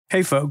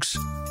Hey folks,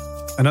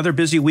 another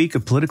busy week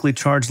of politically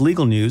charged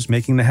legal news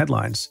making the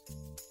headlines.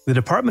 The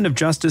Department of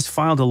Justice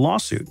filed a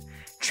lawsuit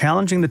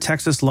challenging the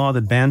Texas law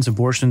that bans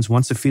abortions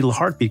once a fetal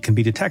heartbeat can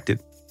be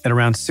detected at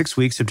around 6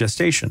 weeks of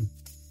gestation.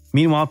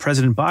 Meanwhile,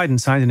 President Biden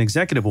signed an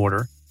executive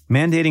order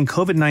mandating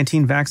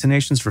COVID-19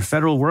 vaccinations for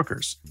federal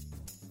workers.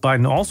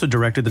 Biden also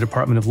directed the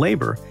Department of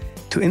Labor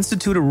to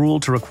institute a rule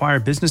to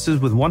require businesses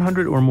with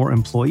 100 or more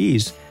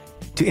employees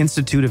to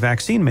institute a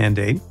vaccine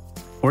mandate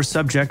or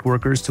subject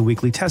workers to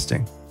weekly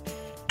testing.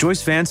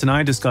 Joyce Vance and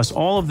I discuss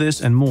all of this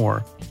and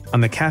more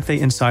on the Cafe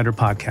Insider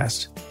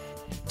podcast.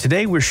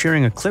 Today, we're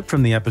sharing a clip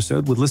from the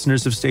episode with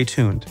listeners of Stay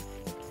Tuned.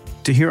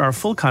 To hear our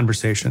full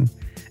conversation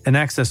and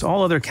access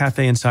all other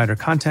Cafe Insider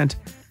content,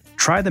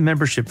 try the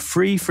membership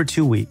free for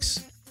 2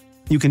 weeks.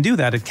 You can do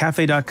that at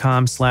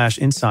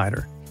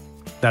cafe.com/insider.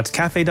 That's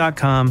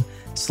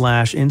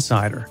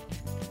cafe.com/insider.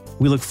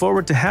 We look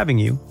forward to having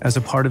you as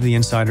a part of the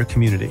Insider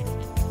community.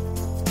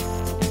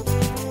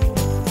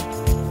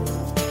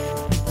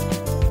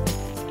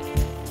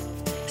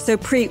 So,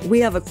 Preet, we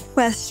have a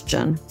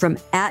question from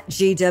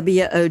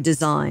 @GWO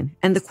Design.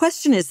 And the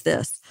question is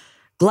this: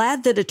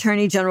 glad that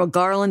Attorney General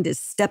Garland is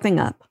stepping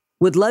up.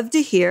 Would love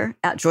to hear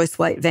 @Joyce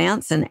White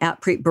Vance and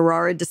 @Preet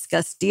Bharara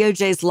discuss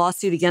DOJ's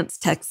lawsuit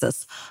against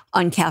Texas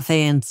on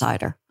Cafe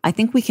Insider. I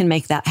think we can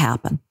make that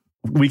happen.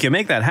 We can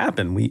make that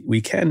happen.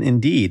 We can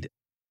indeed.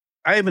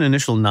 I have an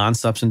initial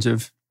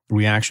non-substantive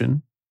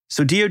reaction.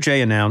 So DOJ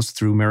announced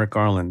through Merrick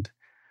Garland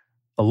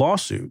a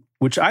lawsuit,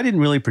 which I didn't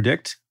really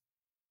predict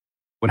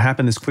would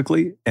happen this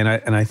quickly. And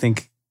I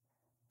think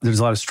there's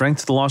a lot of strength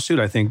to the lawsuit.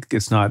 I think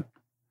it's not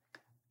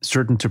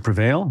certain to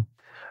prevail.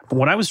 But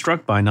what I was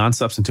struck by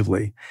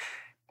non-substantively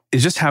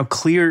is just how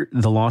clear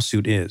the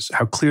lawsuit is,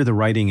 how clear the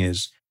writing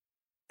is.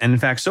 And in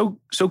fact, so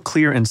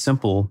clear and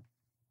simple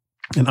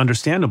and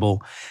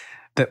understandable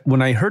that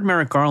when I heard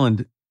Merrick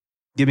Garland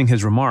giving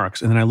his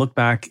remarks, and then I looked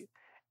back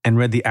and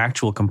read the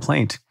actual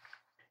complaint,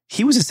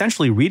 he was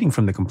essentially reading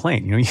from the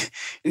complaint. You know,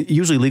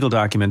 usually legal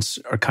documents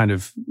are kind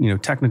of,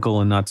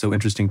 technical and not so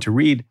interesting to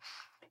read.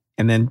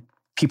 And then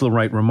people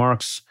write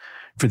remarks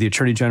for the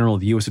Attorney General,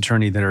 the U.S.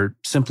 Attorney, that are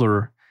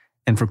simpler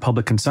and for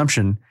public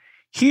consumption.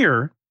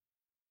 Here,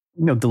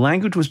 the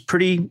language was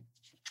pretty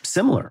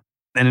similar.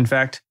 And in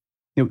fact,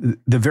 the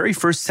very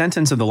first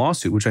sentence of the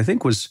lawsuit, which I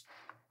think was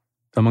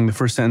among the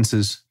first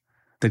sentences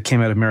that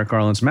came out of Merrick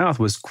Garland's mouth,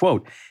 was,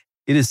 quote,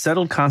 "It is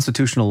settled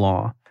constitutional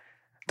law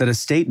that a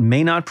state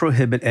may not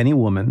prohibit any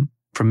woman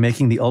from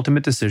making the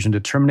ultimate decision to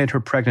terminate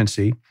her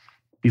pregnancy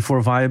before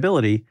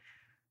viability,"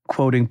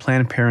 quoting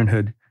Planned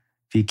Parenthood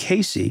v.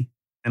 Casey,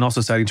 and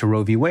also citing to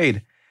Roe v.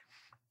 Wade.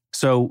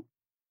 So,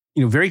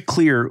 very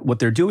clear what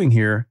they're doing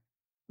here.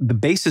 The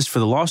basis for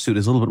the lawsuit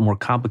is a little bit more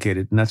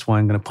complicated, and that's why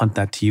I'm going to punt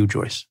that to you,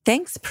 Joyce.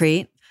 Thanks,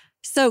 Preet.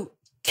 So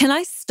can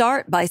I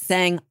start by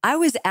saying I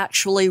was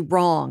actually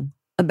wrong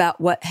about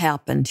what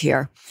happened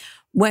here?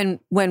 When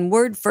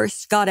word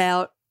first got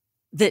out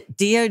that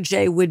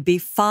DOJ would be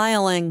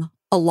filing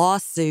a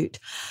lawsuit,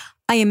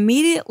 I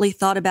immediately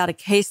thought about a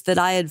case that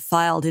I had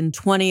filed in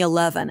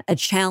 2011, a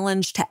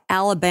challenge to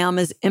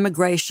Alabama's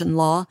immigration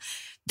law.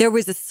 There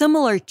was a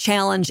similar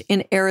challenge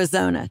in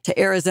Arizona to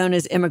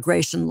Arizona's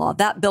immigration law.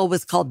 That bill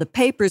was called the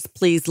Papers,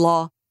 Please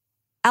law.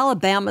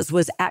 Alabama's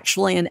was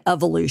actually an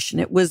evolution.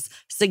 It was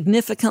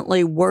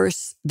significantly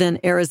worse than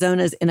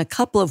Arizona's in a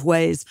couple of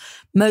ways,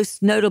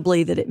 most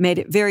notably that it made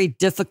it very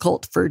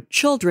difficult for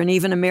children,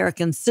 even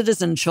American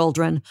citizen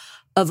children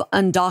of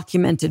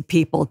undocumented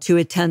people, to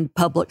attend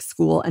public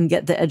school and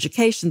get the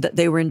education that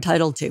they were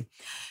entitled to.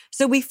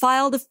 So we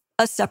filed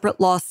a separate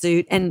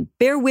lawsuit, and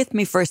bear with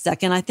me for a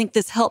second. I think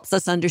this helps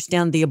us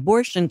understand the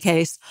abortion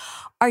case.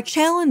 Our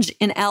challenge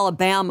in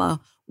Alabama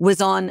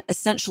was on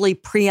essentially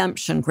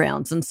preemption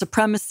grounds and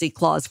supremacy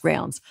clause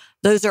grounds.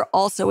 Those are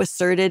also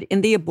asserted in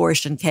the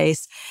abortion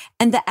case.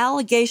 And the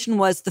allegation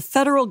was the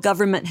federal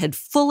government had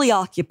fully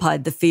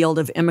occupied the field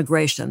of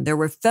immigration. There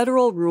were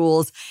federal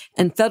rules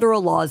and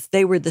federal laws.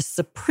 They were the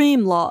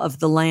supreme law of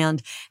the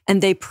land,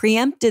 and they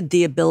preempted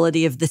the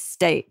ability of the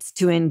states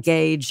to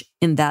engage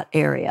in that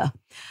area.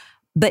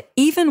 But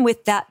even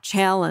with that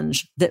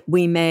challenge that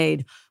we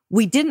made,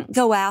 we didn't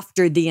go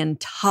after the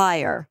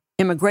entire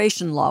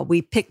immigration law.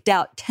 We picked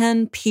out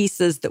 10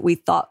 pieces that we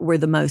thought were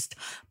the most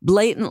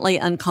blatantly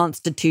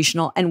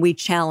unconstitutional, and we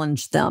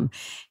challenged them.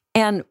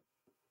 And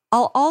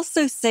I'll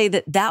also say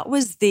that that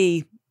was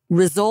the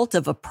result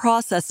of a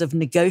process of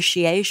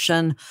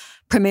negotiation,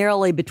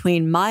 primarily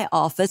between my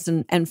office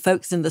and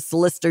folks in the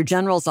Solicitor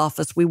General's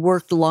office. We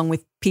worked along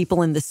with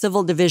people in the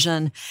Civil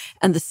Division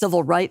and the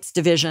Civil Rights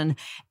Division,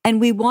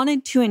 and we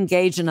wanted to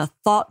engage in a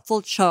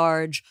thoughtful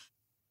charge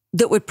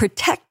that would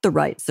protect the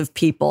rights of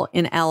people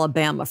in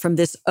Alabama from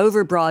this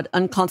overbroad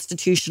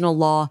unconstitutional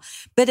law.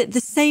 But at the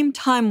same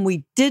time,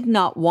 we did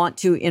not want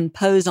to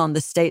impose on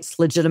the state's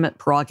legitimate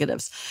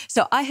prerogatives.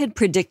 So I had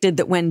predicted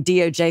that when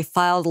DOJ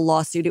filed a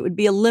lawsuit, it would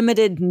be a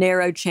limited,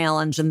 narrow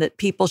challenge and that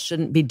people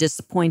shouldn't be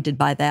disappointed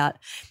by that.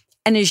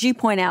 And as you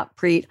point out,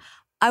 Preet,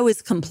 I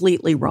was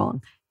completely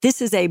wrong.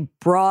 This is a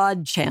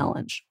broad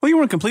challenge. Well, you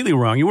weren't completely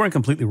wrong. You weren't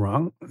completely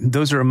wrong.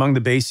 Those are among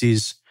the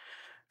bases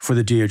for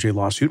the DOJ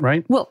lawsuit,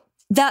 right? Well,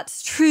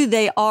 that's true,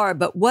 they are.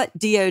 But what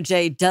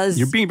DOJ does...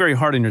 You're being very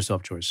hard on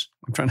yourself, Joyce.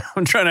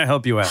 I'm trying to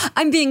help you out.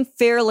 I'm being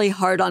fairly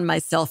hard on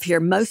myself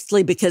here,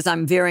 mostly because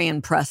I'm very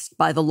impressed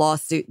by the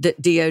lawsuit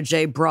that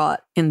DOJ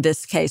brought in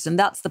this case. And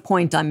that's the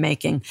point I'm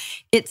making.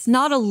 It's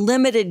not a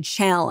limited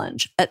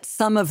challenge at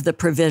some of the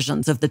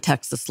provisions of the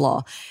Texas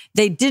law.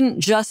 They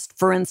didn't just,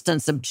 for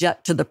instance,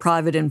 object to the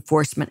private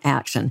enforcement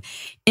action.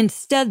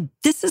 Instead,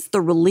 this is the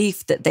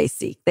relief that they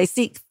seek. They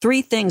seek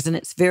three things, and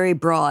it's very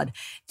broad.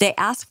 They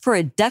ask for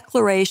a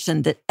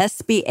declaration that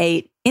SB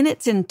 8 in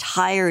its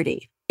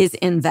entirety is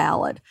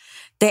invalid.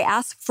 They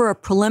ask for a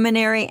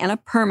preliminary and a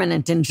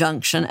permanent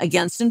injunction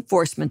against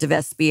enforcement of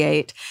SB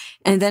 8.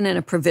 And then in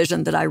a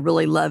provision that I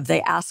really love,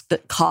 they ask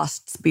that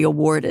costs be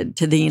awarded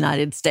to the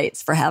United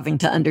States for having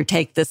to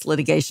undertake this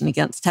litigation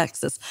against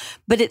Texas.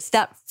 But it's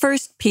that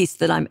first piece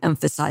that I'm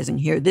emphasizing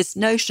here, this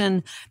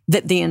notion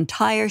that the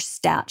entire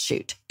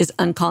statute is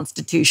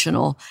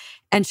unconstitutional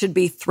and should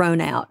be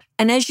thrown out.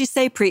 And as you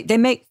say, Preet, they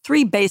make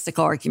three basic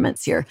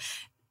arguments here.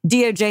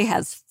 DOJ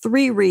has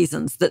three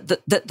reasons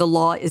that the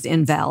law is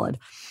invalid.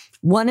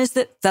 One is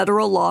that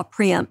federal law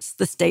preempts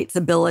the state's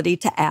ability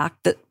to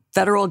act, that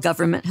federal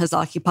government has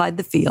occupied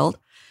the field.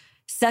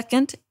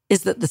 Second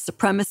is that the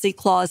Supremacy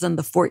Clause and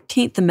the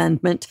 14th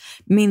Amendment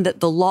mean that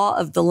the law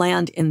of the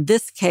land in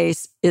this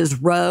case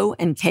is Roe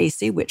and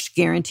Casey, which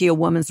guarantee a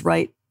woman's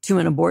right to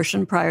an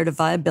abortion prior to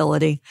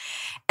viability.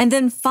 And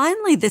then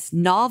finally, this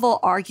novel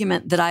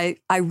argument that I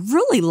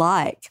really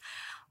like.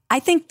 I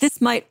think this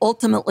might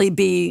ultimately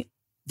be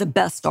the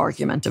best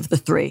argument of the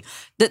three,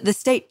 that the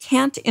state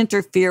can't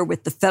interfere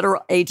with the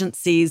federal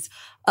agency's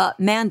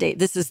mandate.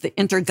 This is the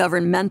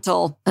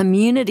intergovernmental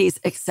immunities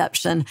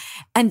exception.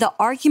 And the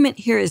argument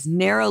here is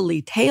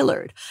narrowly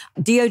tailored.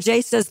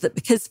 DOJ says that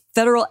because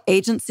federal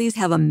agencies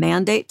have a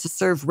mandate to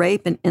serve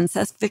rape and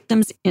incest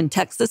victims in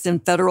Texas in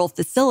federal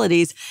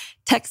facilities,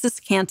 Texas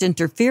can't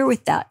interfere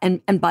with that.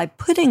 And by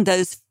putting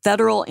those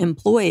federal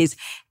employees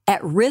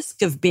at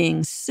risk of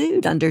being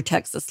sued under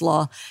Texas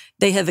law,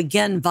 they have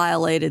again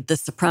violated the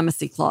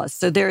Supremacy Clause.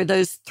 So there are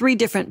those three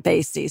different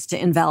bases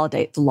to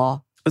invalidate the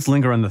law. Let's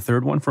linger on the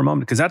third one for a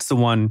moment, because that's the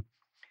one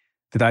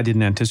that I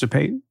didn't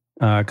anticipate,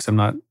 because I'm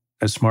not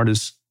as smart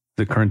as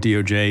the current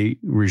DOJ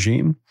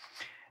regime.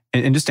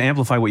 And just to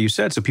amplify what you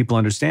said so people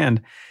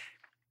understand,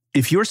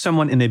 if you're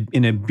someone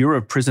in a Bureau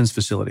of Prisons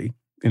facility,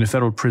 in a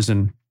federal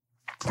prison,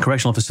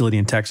 correctional facility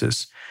in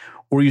Texas,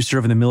 or you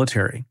serve in the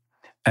military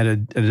at a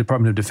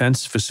Department of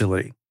Defense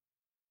facility,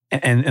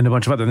 and a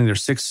bunch of other, I think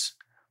there's 6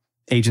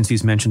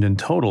 agencies mentioned in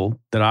total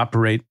that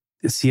operate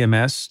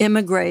CMS,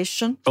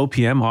 Immigration,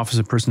 OPM, Office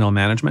of Personnel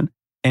Management.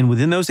 And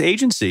within those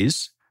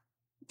agencies,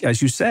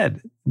 as you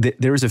said,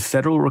 there is a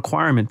federal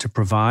requirement to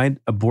provide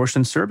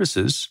abortion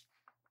services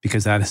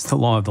because that is the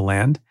law of the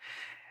land.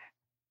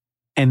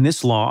 And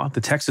this law, the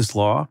Texas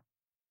law,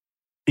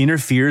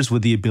 interferes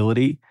with the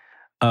ability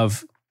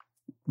of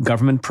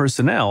government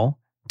personnel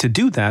to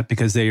do that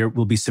because they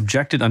will be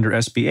subjected under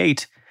SB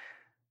 8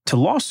 to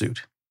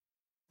lawsuit.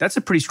 That's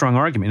a pretty strong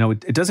argument. You know,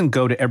 it doesn't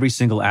go to every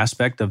single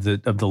aspect of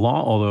the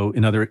law, although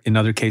in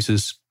other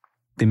cases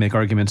they make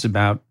arguments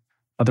about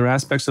other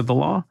aspects of the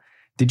law.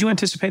 Did you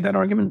anticipate that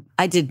argument?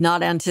 I did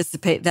not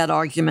anticipate that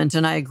argument,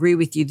 and I agree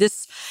with you.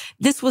 This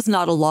was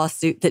not a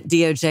lawsuit that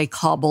DOJ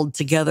cobbled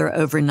together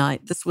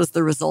overnight. This was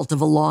the result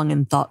of a long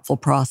and thoughtful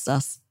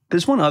process.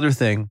 There's one other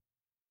thing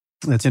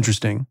that's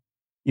interesting.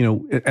 You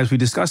know, as we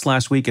discussed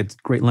last week at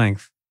great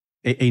length,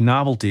 a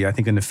novelty, I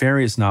think a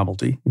nefarious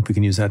novelty, if we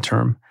can use that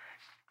term,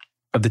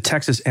 of the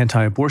Texas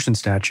anti-abortion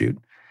statute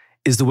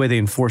is the way they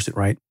enforce it,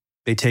 right?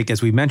 They take,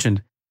 as we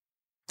mentioned,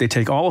 they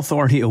take all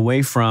authority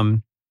away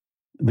from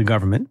the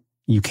government.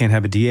 You can't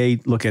have a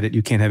DA look at it.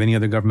 You can't have any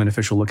other government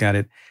official look at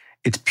it.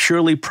 It's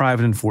purely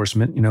private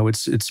enforcement. You know,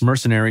 it's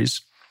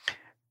mercenaries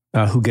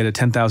who get a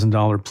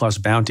 $10,000 plus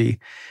bounty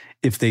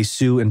if they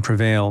sue and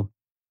prevail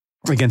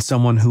against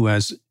someone who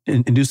has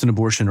induced an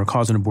abortion or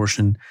caused an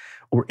abortion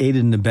or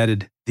aided and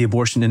abetted the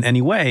abortion in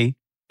any way.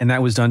 And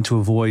that was done to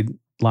avoid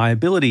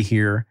liability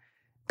here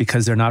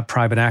because they're not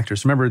private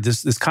actors. Remember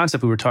this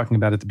concept we were talking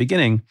about at the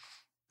beginning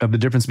of the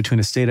difference between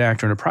a state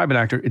actor and a private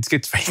actor. It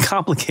gets very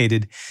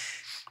complicated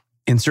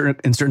in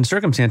certain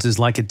circumstances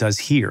like it does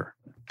here.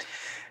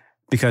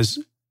 Because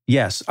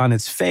yes, on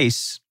its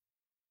face,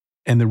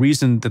 and the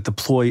reason that the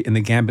ploy in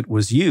the gambit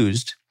was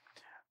used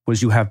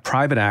was you have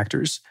private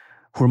actors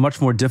who are much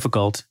more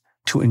difficult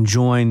to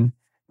enjoin,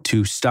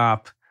 to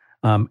stop,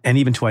 and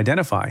even to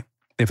identify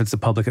if it's the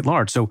public at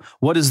large. So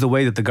what is the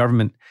way that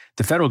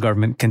the federal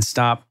government can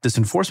stop this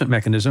enforcement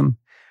mechanism?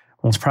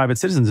 Well, it's private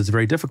citizens. It's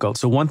very difficult.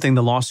 So one thing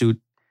the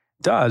lawsuit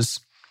does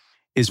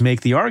is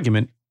make the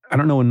argument, I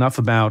don't know enough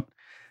about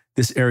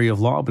this area of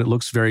law, but it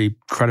looks very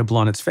credible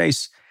on its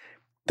face,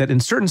 that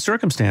in certain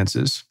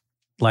circumstances,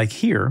 like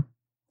here,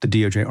 the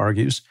DOJ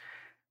argues,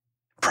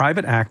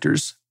 private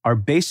actors are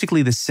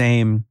basically the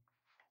same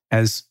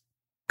as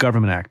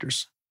government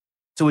actors.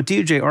 So what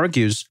DOJ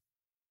argues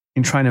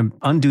in trying to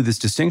undo this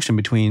distinction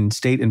between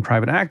state and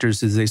private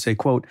actors is they say,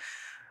 quote,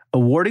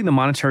 awarding the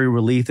monetary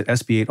relief that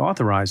SB 8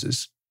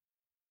 authorizes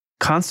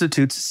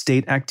constitutes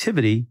state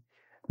activity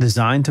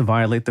designed to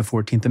violate the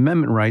 14th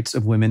Amendment rights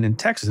of women in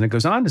Texas. And it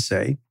goes on to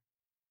say,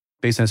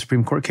 based on a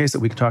Supreme Court case that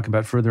we can talk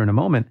about further in a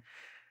moment,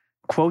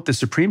 quote, the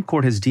Supreme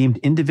Court has deemed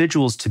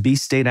individuals to be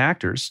state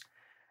actors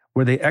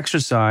where they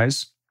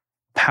exercise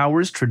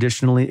powers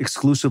traditionally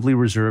exclusively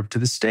reserved to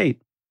the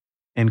state,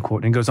 end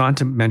quote. And goes on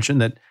to mention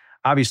that,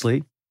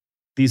 obviously,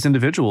 these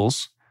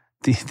individuals,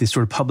 the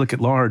sort of public at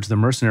large, the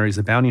mercenaries,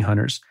 the bounty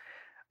hunters,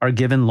 are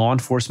given law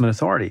enforcement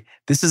authority.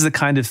 This is the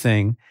kind of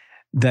thing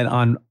that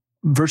on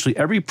virtually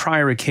every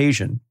prior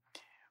occasion,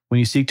 when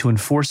you seek to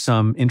enforce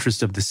some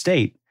interest of the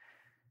state,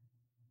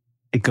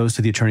 it goes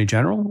to the attorney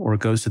general or it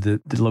goes to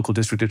the local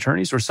district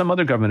attorneys or some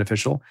other government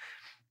official.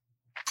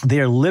 They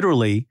are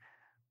literally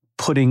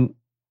putting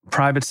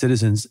private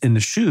citizens in the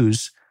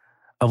shoes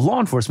of law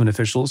enforcement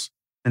officials.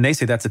 And they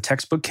say that's a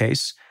textbook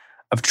case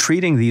of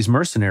treating these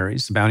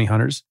mercenaries, bounty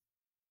hunters,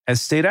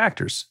 as state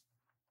actors.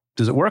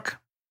 Does it work?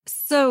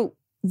 So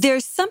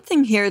there's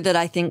something here that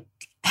I think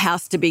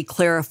has to be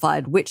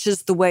clarified, which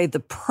is the way the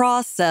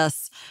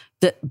process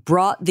that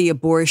brought the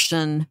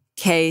abortion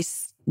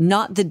case,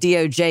 not the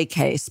DOJ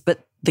case,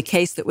 but the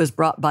case that was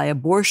brought by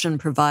abortion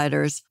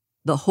providers,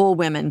 the Whole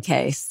Women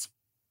case.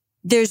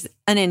 There's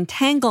an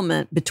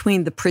entanglement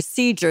between the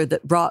procedure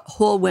that brought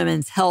Whole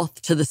Women's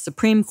Health to the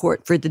Supreme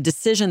Court for the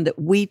decision that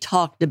we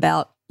talked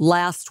about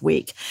last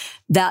week,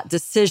 that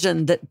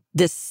decision that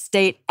this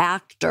state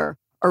actor,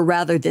 or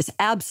rather this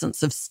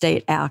absence of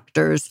state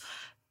actors,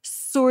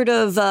 sort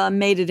of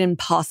made it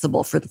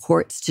impossible for the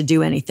courts to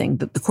do anything,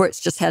 that the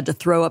courts just had to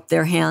throw up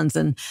their hands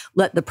and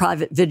let the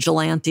private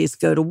vigilantes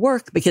go to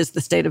work because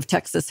the state of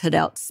Texas had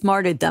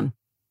outsmarted them.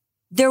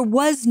 There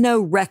was no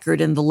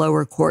record in the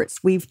lower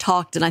courts. We've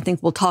talked, and I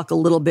think we'll talk a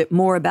little bit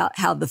more about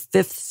how the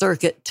Fifth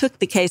Circuit took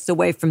the case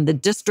away from the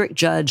district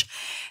judge.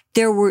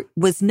 There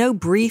was no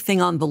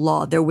briefing on the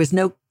law. There was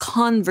no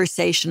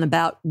conversation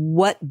about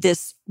what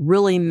this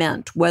really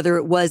meant, whether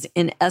it was,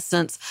 in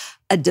essence,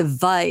 a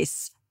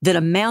device that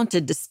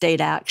amounted to state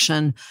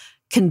action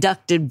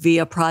conducted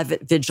via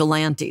private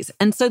vigilantes.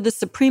 And so the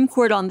Supreme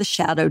Court on the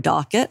shadow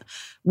docket,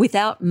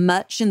 without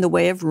much in the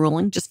way of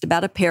ruling, just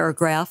about a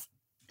paragraph,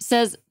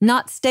 says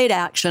not state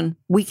action,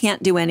 we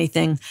can't do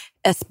anything,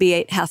 SB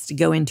 8 has to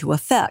go into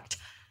effect.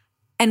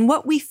 And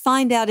what we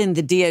find out in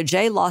the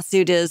DOJ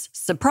lawsuit is,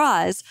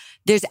 surprise,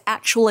 there's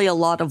actually a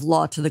lot of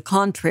law to the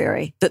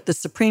contrary, that the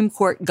Supreme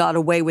Court got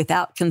away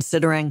without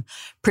considering,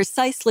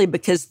 precisely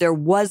because there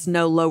was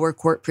no lower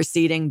court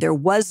proceeding, there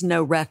was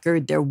no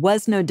record, there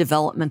was no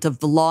development of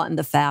the law and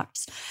the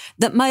facts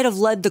that might have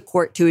led the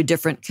court to a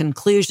different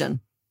conclusion.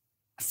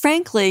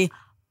 Frankly,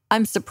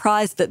 I'm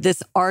surprised that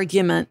this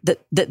argument,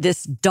 that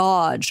this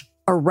dodge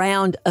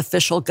around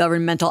official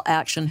governmental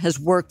action has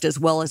worked as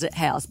well as it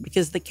has,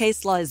 because the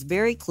case law is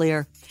very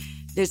clear.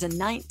 There's a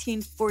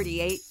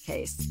 1948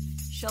 case,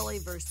 Shelley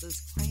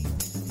versus Kramer.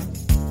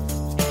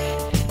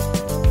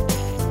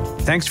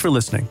 Thanks for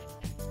listening.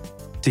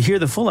 To hear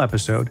the full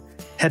episode,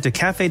 head to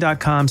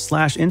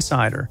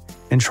cafe.com/insider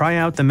and try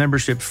out the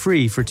membership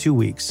free for 2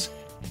 weeks.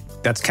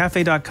 That's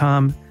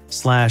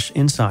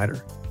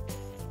cafe.com/insider.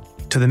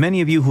 To the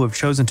many of you who have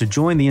chosen to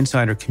join the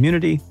Insider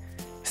community,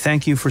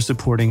 thank you for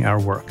supporting our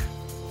work.